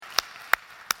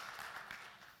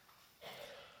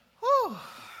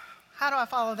do I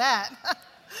follow that?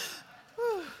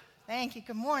 Whew, thank you.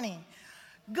 Good morning.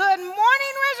 Good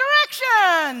morning,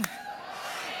 Resurrection.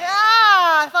 Yeah,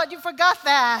 I thought you forgot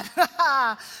that.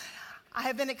 I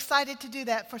have been excited to do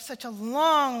that for such a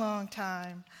long, long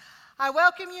time. I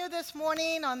welcome you this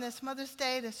morning on this Mother's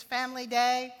Day, this family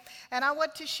day, and I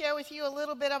want to share with you a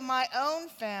little bit of my own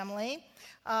family,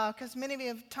 because many of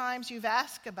you times you've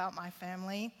asked about my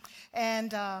family,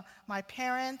 and my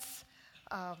parents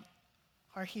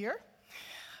are here.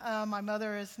 My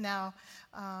mother is now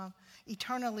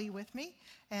eternally with me,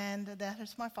 and that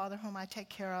is my father, whom I take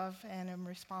care of and am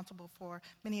responsible for.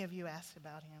 Many of you asked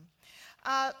about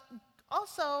him.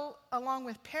 Also, along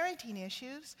with parenting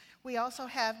issues, we also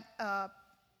have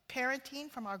parenting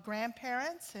from our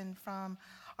grandparents and from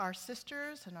our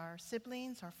sisters and our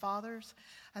siblings, our fathers.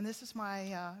 And this is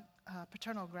my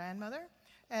paternal grandmother.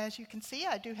 As you can see,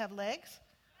 I do have legs.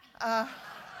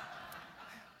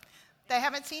 They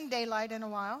haven't seen daylight in a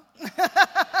while.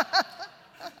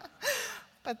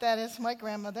 But that is my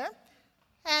grandmother.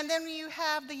 And then you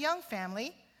have the Young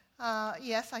family.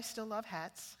 Yes, I still love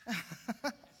hats.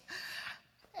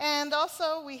 And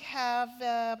also we have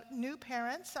new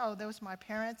parents. Oh, those were my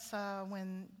parents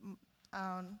when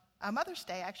on Mother's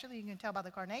Day, actually. You can tell by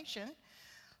the carnation.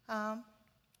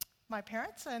 My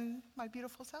parents and my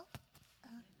beautiful self.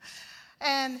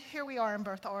 And here we are in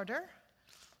birth order.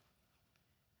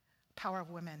 Power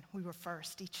of women. We were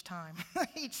first each time.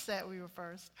 Each set we were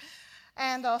first.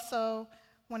 And also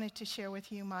wanted to share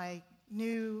with you my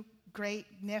new great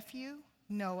nephew,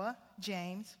 Noah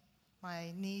James,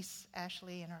 my niece,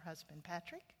 Ashley, and her husband,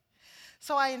 Patrick.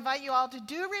 So I invite you all to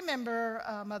do remember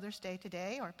Mother's Day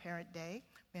today, or Parent Day,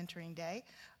 Mentoring Day,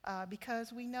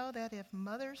 because we know that if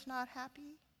Mother's not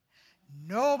happy,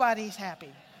 nobody's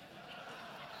happy.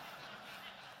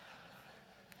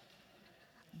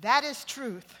 That is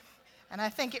truth, and I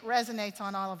think it resonates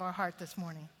on all of our heart this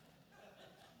morning.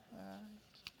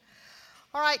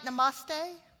 All right,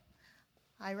 namaste.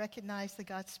 I recognize the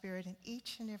God Spirit in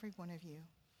each and every one of you.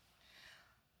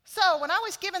 So when I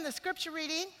was given the scripture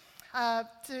reading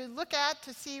to look at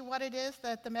to see what it is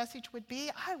that the message would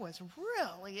be, I was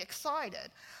really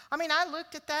excited. I mean, I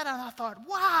looked at that and I thought,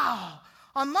 wow,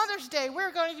 on Mother's Day,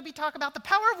 we're going to be talking about the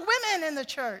power of women in the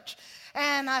church.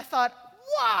 And I thought,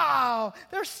 wow,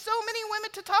 there's so many women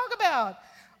to talk about.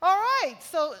 All right,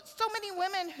 so many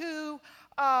women who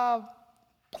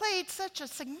played such a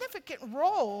significant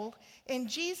role in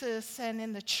Jesus and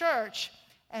in the church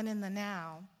and in the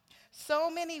now.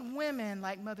 So many women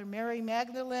like Mother Mary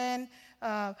Magdalene,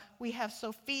 we have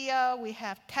Sophia, we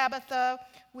have Tabitha,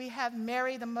 we have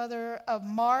Mary, the mother of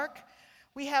Mark,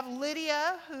 we have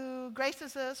Lydia, who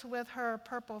graces us with her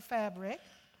purple fabric.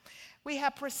 We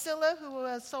have Priscilla, who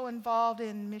was so involved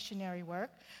in missionary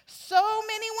work. So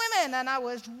many women, and I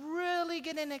was really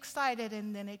getting excited,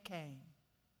 and then it came.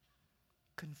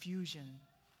 Confusion.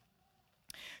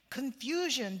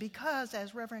 Confusion because,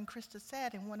 as Reverend Krista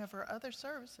said in one of her other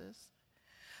services,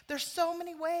 there's so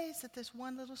many ways that this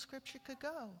one little scripture could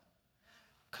go.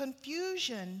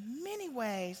 Confusion, many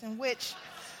ways in which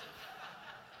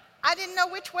I didn't know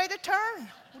which way to turn,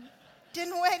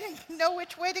 didn't know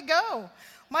which way to go.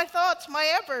 My thoughts,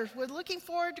 my efforts were looking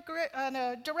for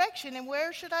a direction, and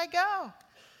where should I go?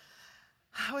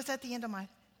 I was at the end of my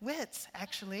wits,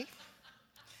 actually.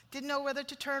 Didn't know whether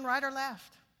to turn right or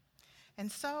left. And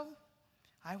so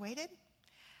I waited,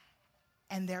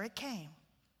 and there it came.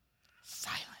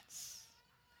 Silence.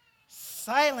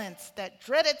 Silence, that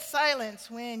dreaded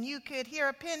silence when you could hear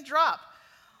a pin drop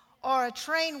or a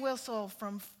train whistle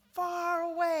from far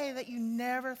away that you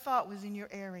never thought was in your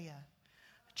area.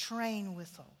 A train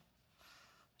whistle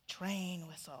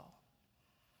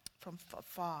from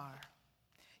far.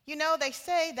 You know, they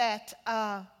say that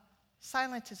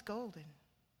silence is golden.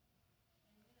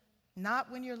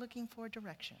 Not when you're looking for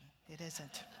direction. It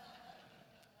isn't.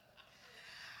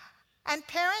 And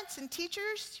parents and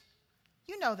teachers,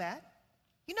 you know that.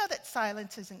 You know that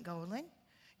silence isn't golden.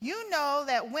 You know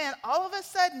that when all of a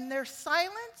sudden there's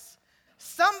silence,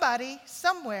 somebody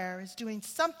somewhere is doing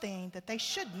something that they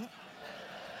shouldn't.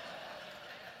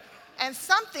 And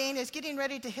something is getting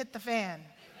ready to hit the fan.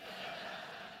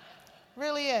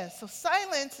 Really is. So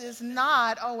silence is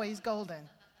not always golden.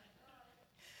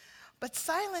 But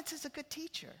silence is a good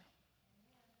teacher.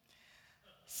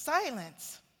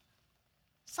 Silence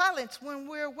when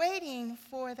we're waiting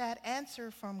for that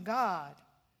answer from God.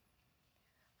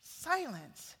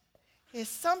 Silence is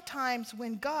sometimes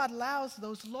when God allows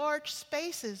those large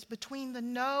spaces between the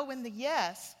no and the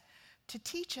yes to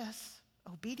teach us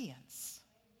obedience.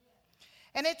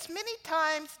 And it's many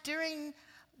times during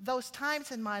those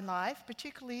times in my life,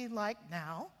 particularly like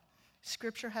now,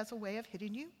 Scripture has a way of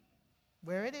hitting you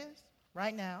where it is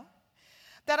right now.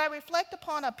 That I reflect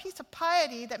upon a piece of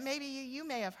piety that maybe you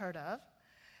may have heard of.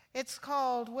 It's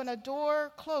called when a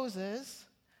door closes,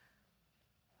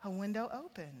 a window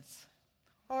opens.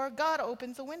 Or God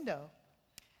opens a window.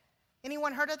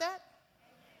 Anyone heard of that?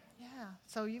 Yeah,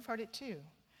 so you've heard it too.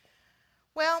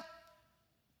 Well,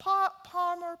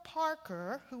 Palmer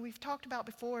Parker, who we've talked about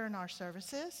before in our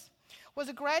services, was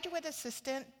a graduate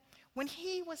assistant when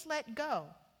he was let go.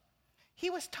 He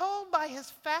was told by his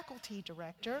faculty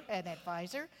director and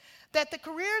advisor that the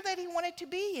career that he wanted to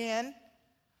be in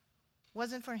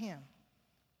wasn't for him,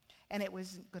 and it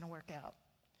wasn't going to work out.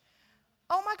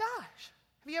 Oh my gosh.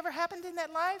 Have you ever happened in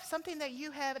that life? Something that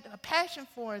you had a passion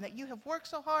for and that you have worked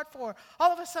so hard for.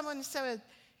 All of a sudden someone said,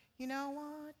 you know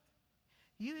what?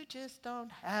 You just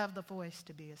don't have the voice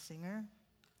to be a singer.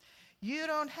 You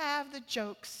don't have the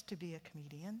jokes to be a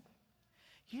comedian.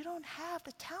 You don't have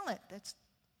the talent.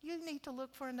 You need to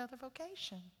look for another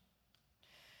vocation.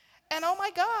 And oh my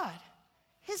God,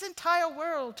 his entire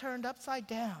world turned upside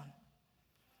down.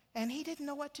 And he didn't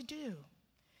know what to do.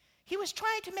 He was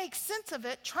trying to make sense of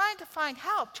it, trying to find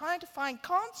help, trying to find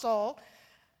console,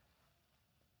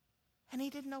 and he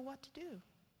didn't know what to do.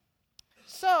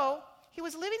 So he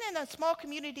was living in a small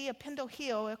community of Pendle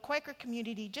Hill, a Quaker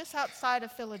community just outside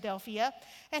of Philadelphia,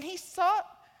 and he sought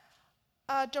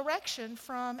direction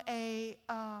from a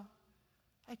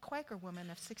Quaker woman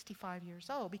of 65 years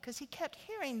old because he kept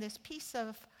hearing this piece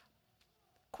of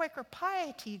Quaker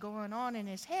piety going on in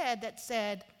his head that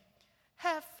said,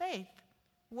 have faith,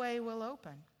 way will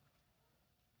open.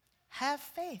 Have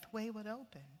faith, way would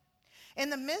open. In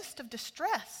the midst of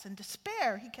distress and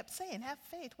despair, he kept saying, have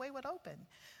faith, way would open.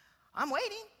 I'm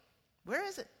waiting. Where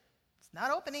is it? It's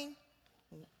not opening.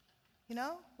 You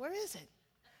know, where is it?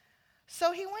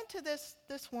 So he went to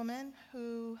this woman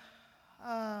who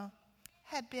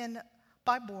had been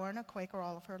by born a Quaker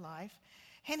all of her life.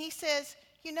 And he says,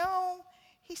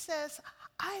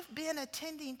 I've been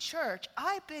attending church.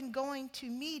 I've been going to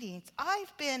meetings.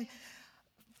 I've been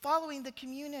following the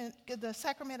communion, the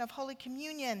sacrament of Holy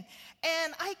Communion.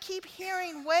 And I keep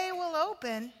hearing way will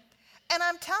open. And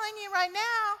I'm telling you right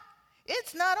now,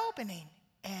 it's not opening.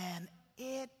 And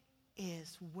it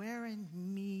is wearing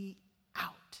me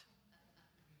out.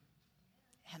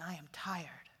 And I am tired.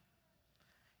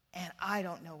 And I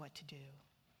don't know what to do.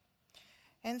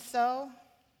 And so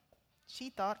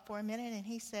she thought for a minute, and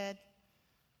he said,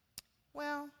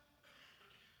 well,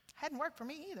 hadn't worked for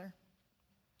me either.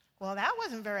 Well, that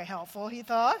wasn't very helpful, he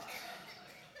thought.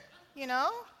 You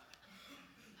know,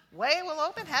 way will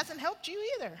open hasn't helped you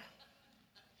either.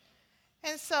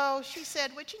 And so she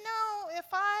said, well, if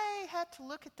I had to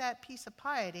look at that piece of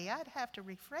piety, I'd have to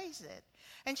rephrase it.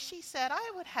 And she said,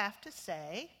 I would have to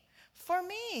say, for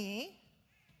me,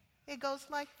 it goes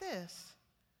like this.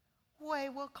 Way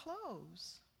will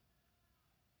close.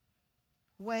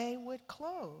 Way would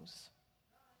close.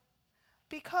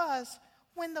 Because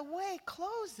when the way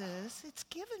closes, it's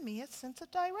given me a sense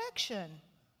of direction.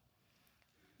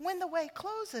 When the way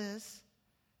closes,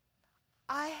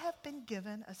 I have been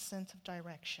given a sense of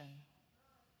direction.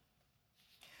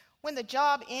 When the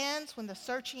job ends, when the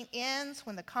searching ends,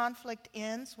 when the conflict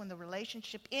ends, when the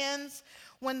relationship ends,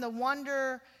 when the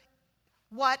wonder,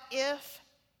 what if,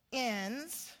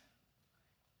 ends,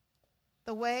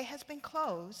 the way has been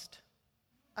closed,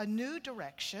 a new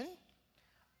direction,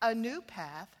 a new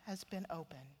path has been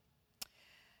opened.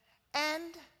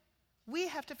 And we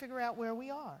have to figure out where we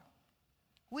are.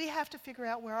 We have to figure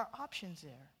out where our options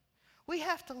are. We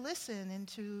have to listen and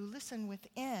to listen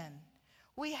within.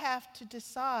 We have to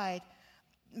decide,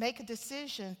 make a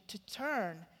decision to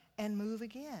turn and move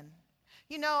again.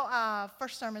 You know,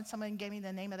 first sermon, someone gave me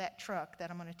the name of that truck that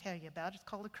I'm going to tell you about. It's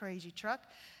called a Crazy Truck.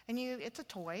 And it's a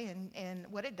toy, and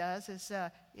what it does is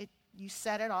you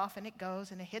set it off, and it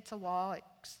goes, and it hits a wall, it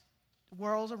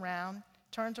whirls around,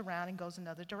 turns around, and goes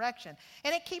another direction.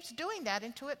 And it keeps doing that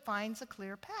until it finds a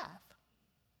clear path.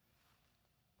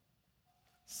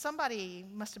 Somebody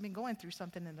must have been going through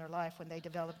something in their life when they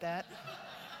developed that.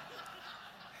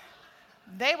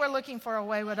 They were looking for a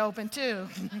way would open too.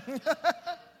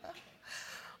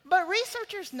 But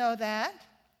researchers know that.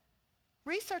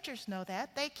 Researchers know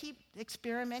that. They keep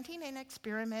experimenting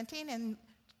and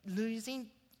losing,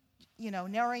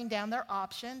 narrowing down their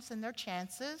options and their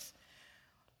chances.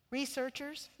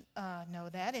 Researchers know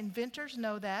that. Inventors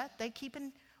know that. They keep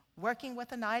working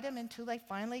with an item until they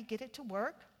finally get it to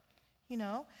work.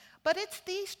 But it's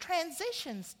these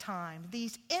transitions time,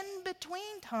 these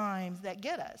in-between times that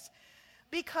get us.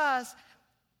 Because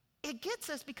it gets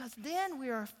us because then we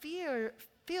are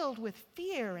filled with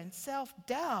fear and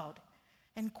self-doubt.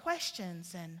 and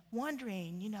questions and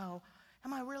wondering,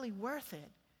 am I really worth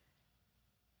it?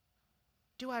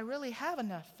 Do I really have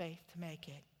enough faith to make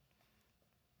it?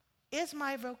 Is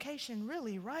my vocation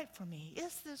really right for me?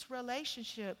 Is this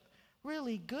relationship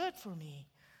really good for me?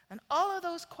 And all of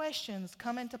those questions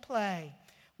come into play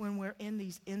when we're in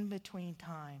these in-between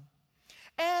time.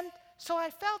 And so I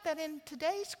felt that in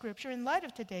today's scripture, in light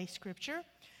of today's scripture,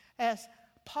 as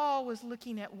Paul was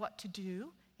looking at what to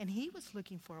do, and he was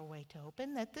looking for a way to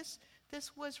open, that this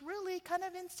was really kind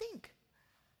of in sync.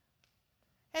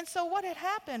 And so what had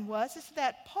happened is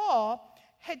that Paul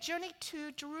had journeyed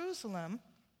to Jerusalem,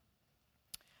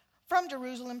 from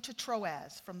Jerusalem to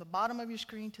Troas, from the bottom of your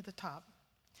screen to the top.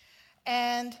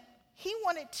 And he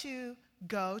wanted to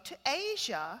go to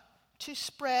Asia to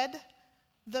spread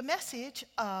the message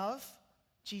of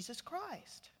Jesus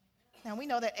Christ. Now we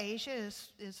know that Asia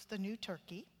is the new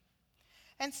Turkey.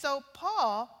 And so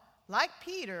Paul, like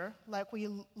Peter, like we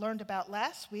learned about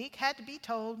last week, had to be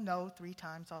told no 3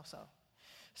 times also.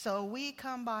 So we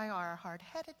come by our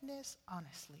hard-headedness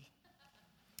honestly.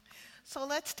 So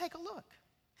let's take a look.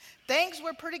 Things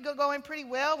were going pretty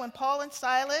well when Paul and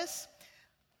Silas,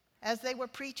 as they were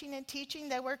preaching and teaching,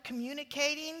 they were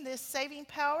communicating this saving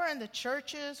power, and the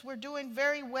churches were doing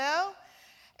very well.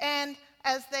 And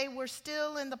as they were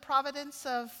still in the province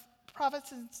of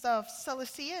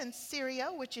Cilicia in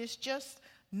Syria, which is just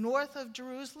north of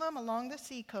Jerusalem along the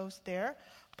seacoast there,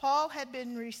 Paul had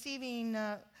been receiving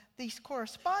these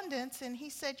correspondence, and he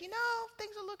said,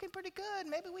 things are looking pretty good.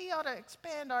 Maybe we ought to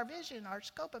expand our vision, our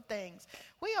scope of things.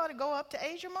 We ought to go up to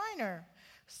Asia Minor.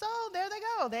 So there they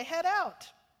go. They head out.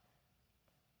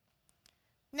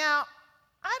 Now,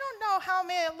 I don't know how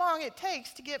long it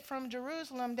takes to get from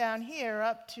Jerusalem down here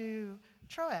up to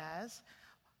Troas,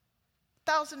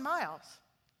 1,000 miles.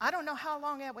 I don't know how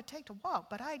long that would take to walk,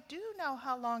 but I do know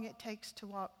how long it takes to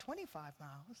walk 25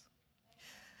 miles.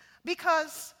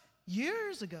 Because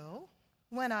years ago,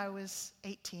 when I was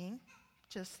 18,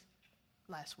 just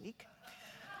last week,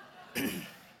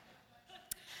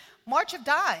 March of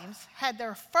Dimes had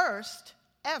their first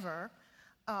ever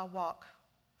walk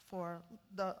for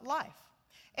the life.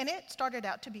 And it started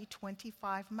out to be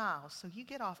 25 miles. So you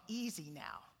get off easy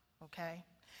now, okay?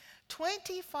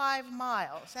 25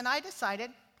 miles. And I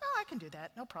decided, I can do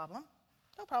that, no problem.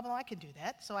 No problem, I can do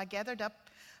that. So I gathered up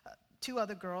 2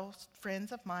 other girls,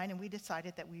 friends of mine, and we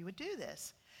decided that we would do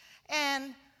this.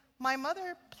 And my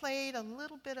mother played a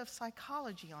little bit of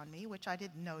psychology on me, which I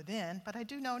didn't know then, but I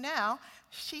do know now.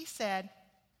 She said,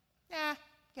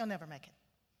 you'll never make it.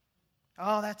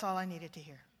 Oh, that's all I needed to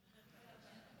hear.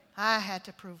 I had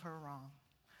to prove her wrong.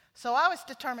 So I was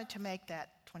determined to make that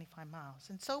 25 miles.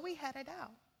 And so we headed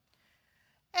out.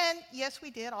 And yes,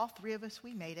 we did. All 3 of us,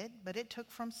 we made it. But it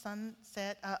took from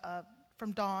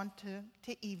from dawn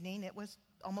to evening. It was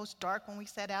almost dark when we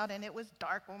set out, and it was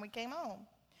dark when we came home.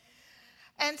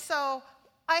 And so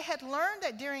I had learned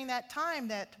that during that time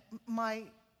that my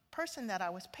person that I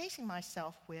was pacing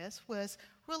myself with was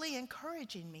really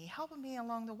encouraging me, helping me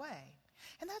along the way.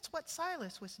 And that's what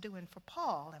Silas was doing for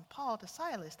Paul, and Paul to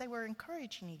Silas. They were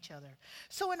encouraging each other.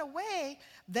 So in a way,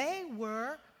 they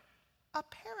were a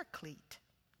paraclete.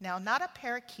 Now, not a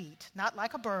parakeet, not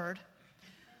like a bird,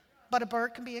 but a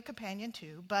bird can be a companion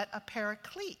too, but a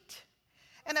paraclete.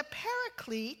 And a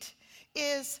paraclete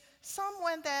is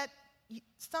someone that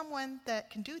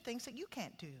can do things that you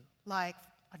can't do, like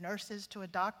a nurse is to a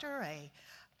doctor,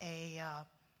 a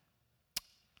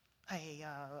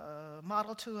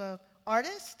model to an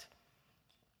artist,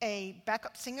 a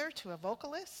backup singer to a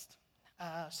vocalist,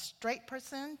 a straight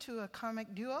person to a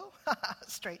comic duo,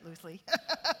 straight loosely.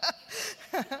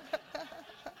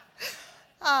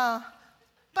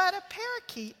 But a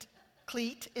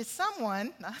paraclete is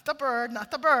someone, not the bird,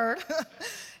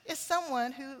 is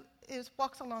someone who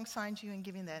walks alongside you and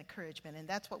giving that encouragement. And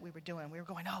that's what we were doing. We were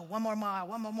going, 1 more mile,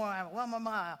 1 more mile, 1 more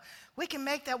mile. We can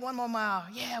make that 1 more mile.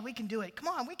 Yeah, we can do it. Come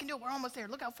on, we can do it. We're almost there.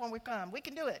 Look how far we've come. We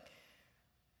can do it.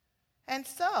 And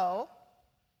so,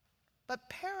 but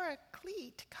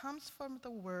paraclete comes from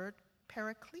the word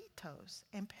parakletos.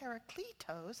 And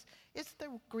parakletos is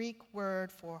the Greek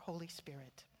word for Holy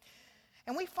Spirit.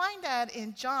 And we find that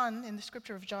in the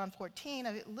scripture of John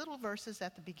 14, little verses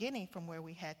at the beginning from where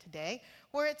we had today,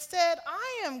 where it said,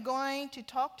 I am going to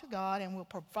talk to God and will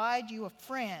provide you a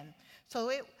friend.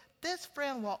 So this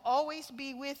friend will always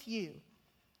be with you.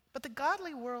 But the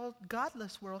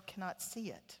godless world cannot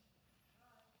see it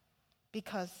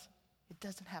because it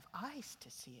doesn't have eyes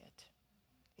to see it.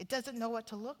 It doesn't know what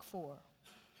to look for.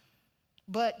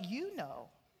 But you know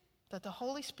that the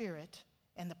Holy Spirit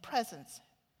and the presence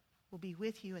will be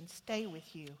with you and stay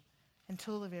with you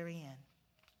until the very end.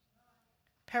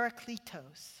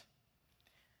 Parakletos,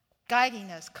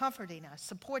 guiding us, comforting us,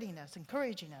 supporting us,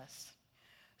 encouraging us.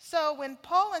 So when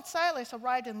Paul and Silas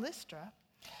arrived in Lystra,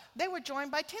 they were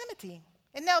joined by Timothy.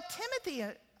 And now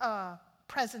Timothy's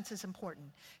presence is important.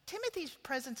 Timothy's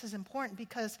presence is important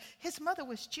because his mother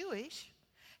was Jewish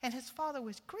and his father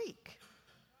was Greek.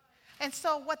 And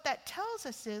so what that tells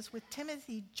us is, with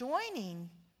Timothy joining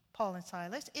Paul and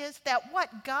Silas, is that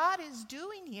what God is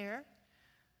doing here,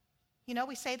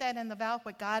 we say that in the vow,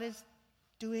 what God is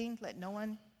doing, let no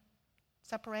one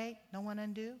separate, no one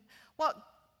undo. What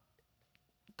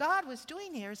God was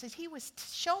doing here is he was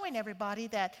showing everybody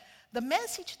that the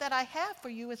message that I have for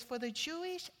you is for the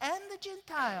Jewish and the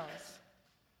Gentiles.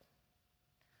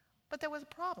 But there was a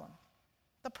problem.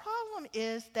 The problem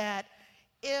is that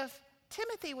if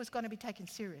Timothy was going to be taken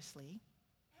seriously,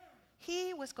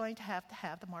 he was going to have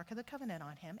the Mark of the Covenant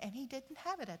on him, and he didn't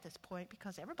have it at this point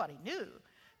because everybody knew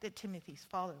that Timothy's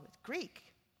father was Greek.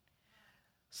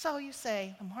 So you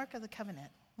say, the Mark of the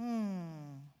Covenant.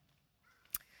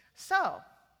 So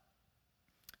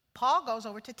Paul goes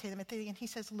over to Timothy and he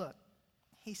says, look,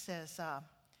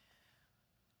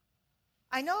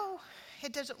 I know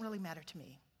it doesn't really matter to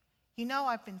me.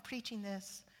 I've been preaching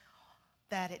this,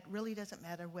 that it really doesn't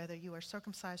matter whether you are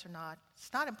circumcised or not.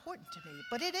 It's not important to me,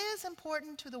 but it is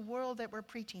important to the world that we're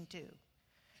preaching to.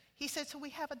 He said, so we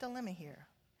have a dilemma here.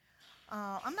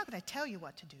 I'm not going to tell you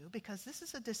what to do because this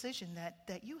is a decision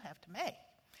that you have to make.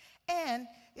 And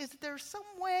is there some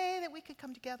way that we could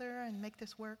come together and make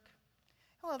this work?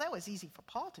 Well, that was easy for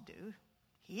Paul to do.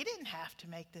 He didn't have to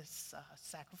make this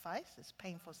sacrifice, this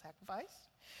painful sacrifice.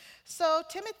 So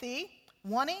Timothy,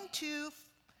 wanting to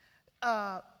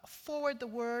forward the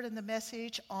word and the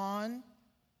message on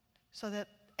so that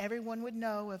everyone would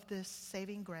know of this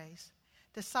saving grace,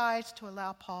 decides to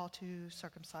allow Paul to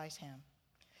circumcise him.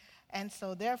 And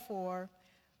so therefore,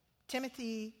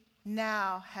 Timothy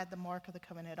now had the Mark of the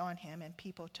Covenant on him, and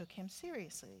people took him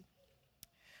seriously.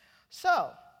 So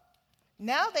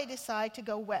now they decide to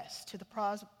go west to the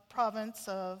province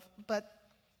but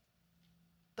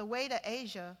the way to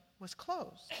Asia was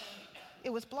closed.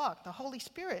 It was blocked. The Holy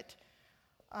Spirit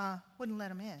wouldn't let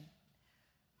them in.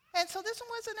 And so this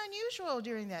wasn't unusual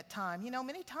during that time.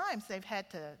 Many times they've had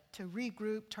to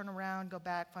regroup, turn around, go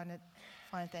back,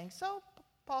 find things. So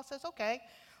Paul says, okay,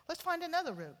 let's find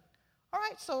another route. All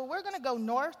right, so we're going to go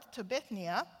north to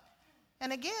Bithynia.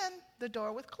 And again, the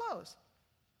door was closed.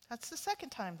 That's the second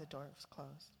time the door was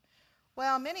closed.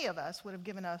 Well, many of us would have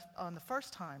given up on the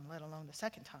first time, let alone the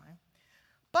second time.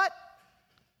 But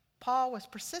Paul was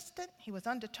persistent, he was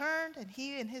undeterred, and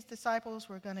he and his disciples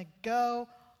were going to go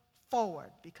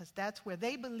forward because that's where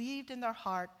they believed in their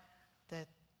heart that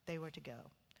they were to go.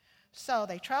 So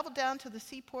they traveled down to the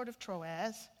seaport of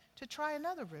Troas to try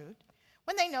another route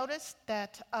when they noticed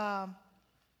that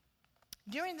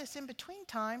during this in-between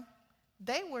time,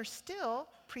 they were still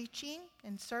preaching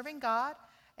and serving God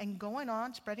and going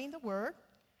on spreading the word.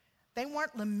 They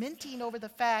weren't lamenting over the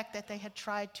fact that they had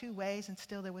tried two ways and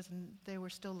still they were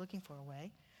still looking for a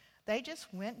way. They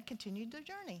just went and continued their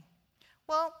journey.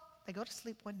 Well, they go to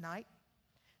sleep one night,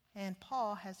 and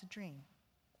Paul has a dream.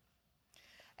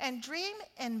 And dream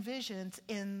and visions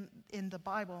in the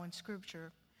Bible and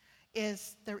Scripture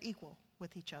they're equal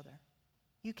with each other.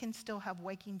 You can still have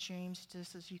waking dreams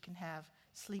just as you can have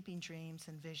sleeping dreams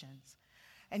and visions.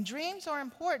 And dreams are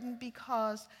important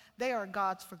because they are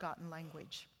God's forgotten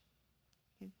language.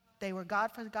 They were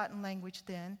God's forgotten language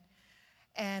then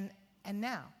and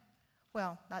now.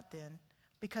 Well, not then,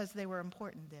 because they were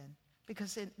important then.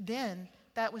 Because then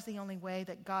that was the only way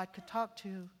that God could talk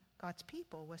to God's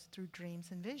people was through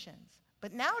dreams and visions.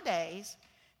 But nowadays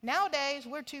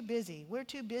we're too busy. We're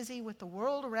too busy with the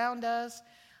world around us,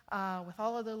 with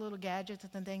all of the little gadgets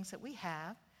and things that we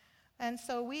have. And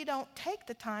so we don't take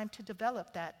the time to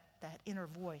develop that inner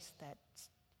voice, that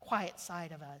quiet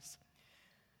side of us.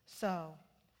 So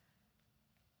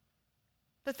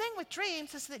the thing with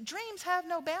dreams is that dreams have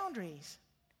no boundaries.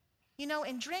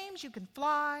 In dreams you can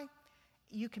fly.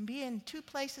 You can be in two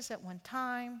places at one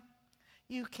time.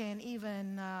 You can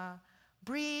even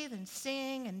breathe and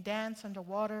sing and dance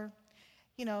underwater.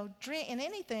 In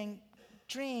anything,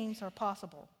 dreams are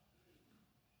possible.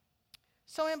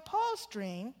 So in Paul's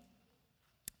dream,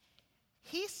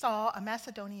 he saw a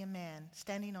Macedonian man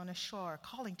standing on a shore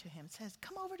calling to him, says,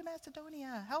 come over to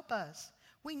Macedonia, help us.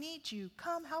 We need you,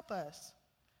 come help us.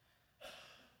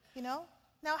 Now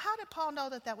how did Paul know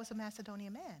that was a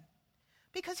Macedonian man?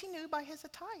 Because he knew by his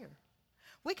attire.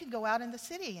 We could go out in the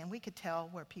city and we could tell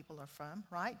where people are from,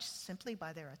 right? Just simply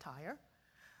by their attire.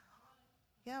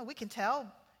 Yeah, we can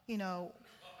tell,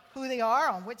 who they are,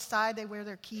 on which side they wear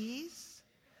their keys.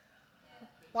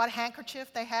 what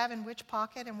handkerchief they have in which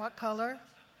pocket and what color.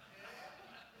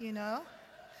 You know,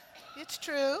 it's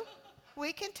true.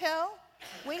 We can tell.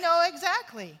 We know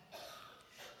exactly.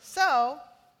 So,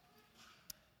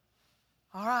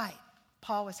 all right,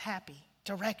 Paul was happy.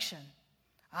 Direction.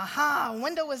 Aha,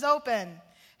 window was open.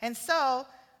 And so,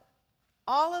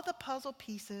 all of the puzzle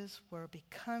pieces were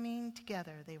becoming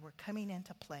together. They were coming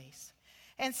into place.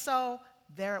 And so,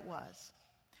 there it was.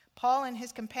 Paul and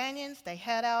his companions, they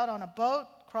head out on a boat,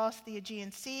 cross the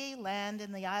Aegean Sea, land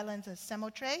in the islands of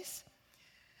Samothrace.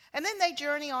 And then they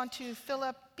journey on to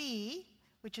Philippi,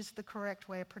 which is the correct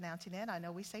way of pronouncing it. I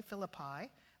know we say Philippi,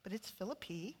 but it's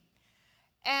Philippi.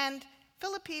 And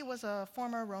Philippi was a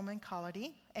former Roman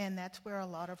colony, and that's where a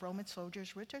lot of Roman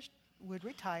soldiers would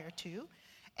retire to.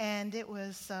 And it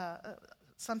was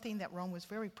something that Rome was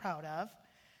very proud of.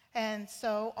 And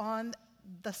so on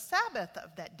the Sabbath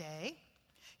of that day,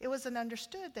 it was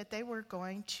understood that they were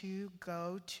going to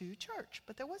go to church.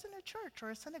 But there wasn't a church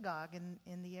or a synagogue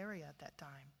in the area at that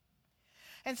time.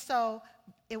 And so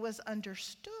it was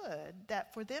understood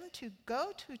that for them to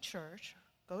go to church,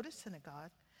 go to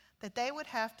synagogue, that they would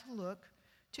have to look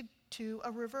to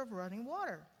a river of running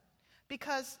water.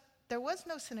 Because there was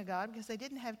no synagogue, because they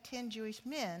didn't have 10 Jewish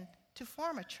men to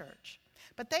form a church.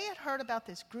 But they had heard about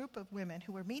this group of women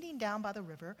who were meeting down by the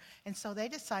river, and so they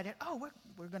decided,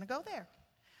 we're going to go there.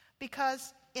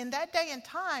 Because in that day and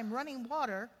time, running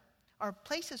water, or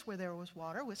places where there was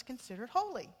water, was considered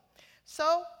holy.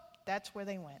 So that's where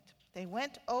they went. They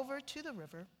went over to the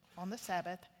river on the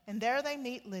Sabbath, and there they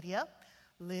meet Lydia.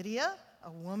 Lydia,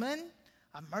 a woman,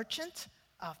 a merchant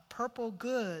of purple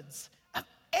goods, of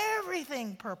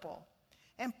everything purple.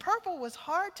 And purple was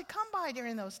hard to come by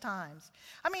during those times.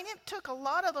 I mean, it took a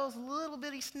lot of those little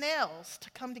bitty snails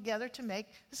to come together to make,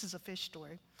 this is a fish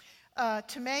story,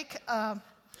 to make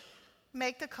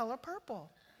the color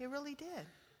purple. It really did.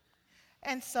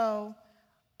 And so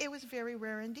it was very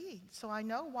rare indeed. So I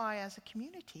know why, as a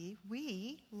community,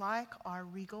 we like our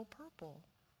regal purple.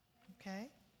 Okay?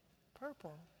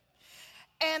 Purple.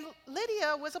 And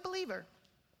Lydia was a believer.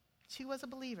 She was a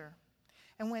believer.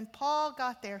 And when Paul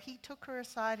got there, he took her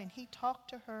aside and he talked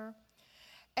to her.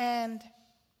 And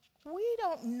we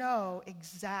don't know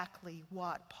exactly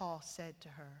what Paul said to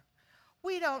her.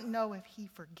 We don't know if he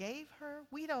forgave her.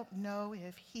 We don't know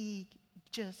if he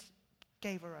just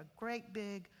gave her a great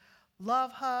big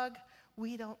love hug.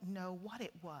 We don't know what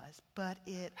it was, but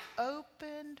it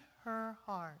opened her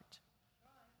heart.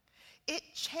 It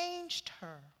changed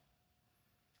her.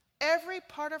 Every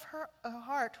part of her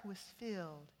heart was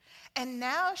filled. And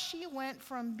now she went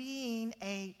from being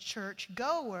a church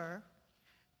goer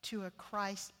to a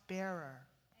Christ bearer.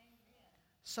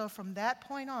 So from that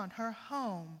point on, her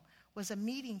home was a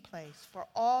meeting place for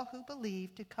all who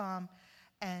believed to come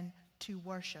and to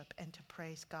worship and to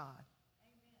praise God.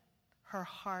 Amen. Her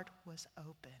heart was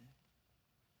open.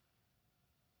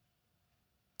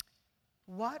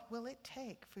 What will it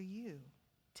take for you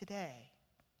today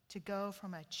to go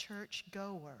from a church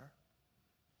goer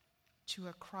to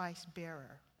a Christ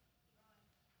bearer?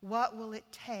 What will it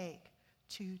take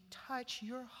to touch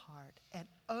your heart and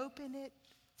open it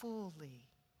fully?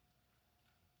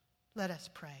 Let us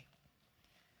pray.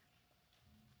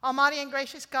 Almighty and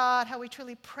gracious God, how we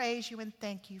truly praise you and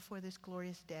thank you for this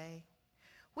glorious day.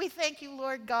 We thank you,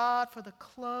 Lord God, for the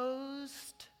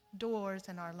closed doors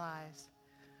in our lives,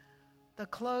 the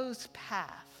closed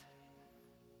path.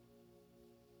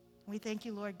 We thank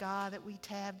you, Lord God, that we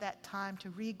have that time to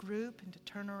regroup and to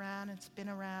turn around and spin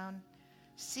around,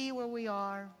 see where we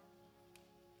are,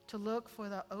 to look for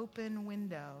the open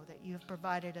window that you have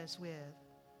provided us with.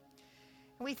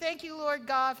 And we thank you, Lord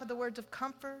God, for the words of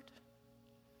comfort,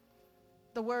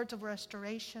 the words of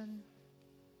restoration,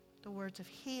 the words of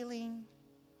healing,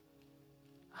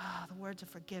 the words of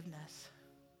forgiveness,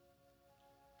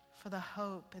 for the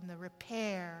hope and the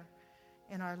repair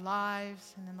in our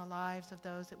lives and in the lives of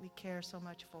those that we care so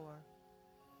much for.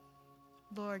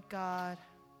 Lord God,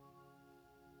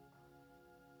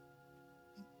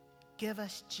 give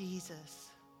us Jesus.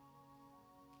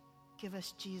 Give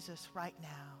us Jesus right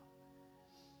now.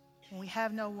 When we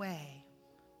have no way,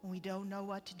 when we don't know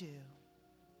what to do,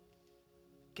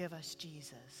 give us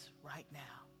Jesus right now,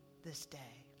 this day.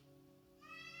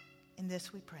 In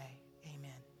this we pray.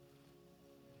 Amen.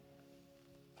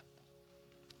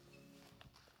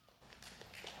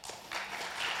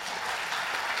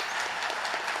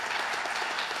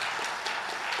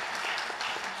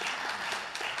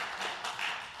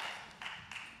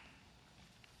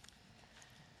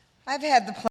 I've had the pleasure